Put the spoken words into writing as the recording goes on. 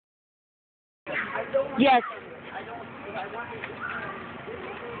Yes.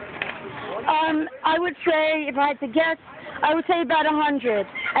 I would say, if I had to guess, I would say about 100.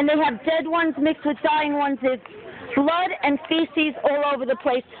 And they have dead ones mixed with dying ones. It's blood and feces all over the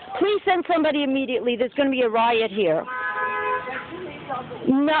place. Please send somebody immediately. There's going to be a riot here.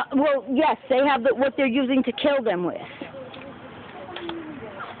 No, well, yes, they have what they're using to kill them with.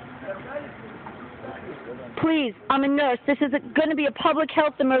 Please, I'm a nurse. This is going to be a public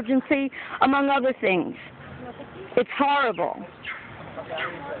health emergency, among other things. It's horrible.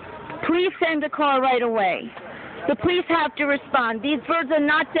 Please send a car right away. The police have to respond. These birds are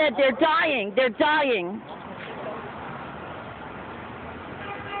not dead. They're dying. They're dying.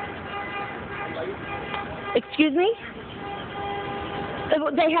 Excuse me?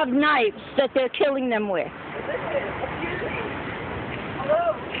 They have knives that they're killing them with.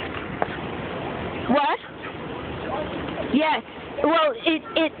 What? Yes. Well,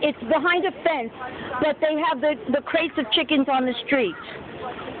 it's behind a fence, but they have the crates of chickens on the street.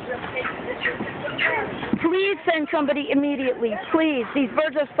 Please send somebody immediately. Please. These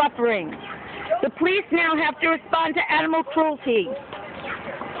birds are suffering. The police now have to respond to animal cruelty.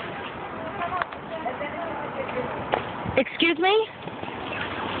 Excuse me?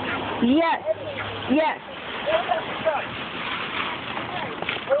 Yes. Yes.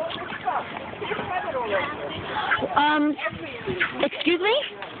 Excuse me?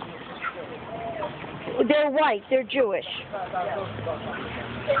 They're white. They're Jewish.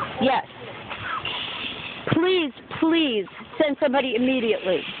 Yes. Please, please send somebody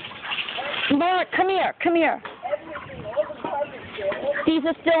immediately. Laura, come here. Come here. These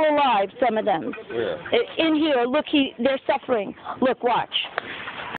are still alive, some of them. Yeah. In here, look, they're suffering. Look, watch.